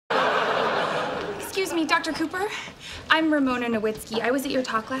Excuse me, Dr. Cooper. I'm Ramona Nowitzki. I was at your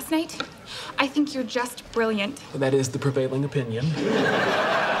talk last night. I think you're just brilliant. That is the prevailing opinion.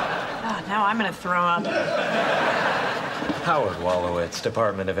 Oh, now I'm gonna throw up. Howard Wolowitz,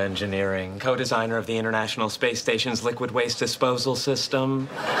 Department of Engineering, co-designer of the International Space Station's liquid waste disposal system.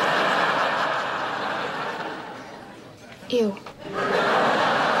 Ew.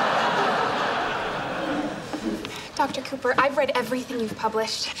 Dr. Cooper, I've read everything you've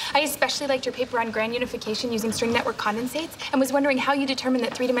published. I especially liked your paper on grand unification using string network condensates and was wondering how you determined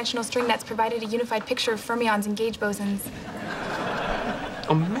that three-dimensional string nets provided a unified picture of fermions and gauge bosons.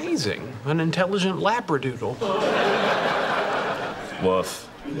 Amazing. An intelligent labradoodle. Woof.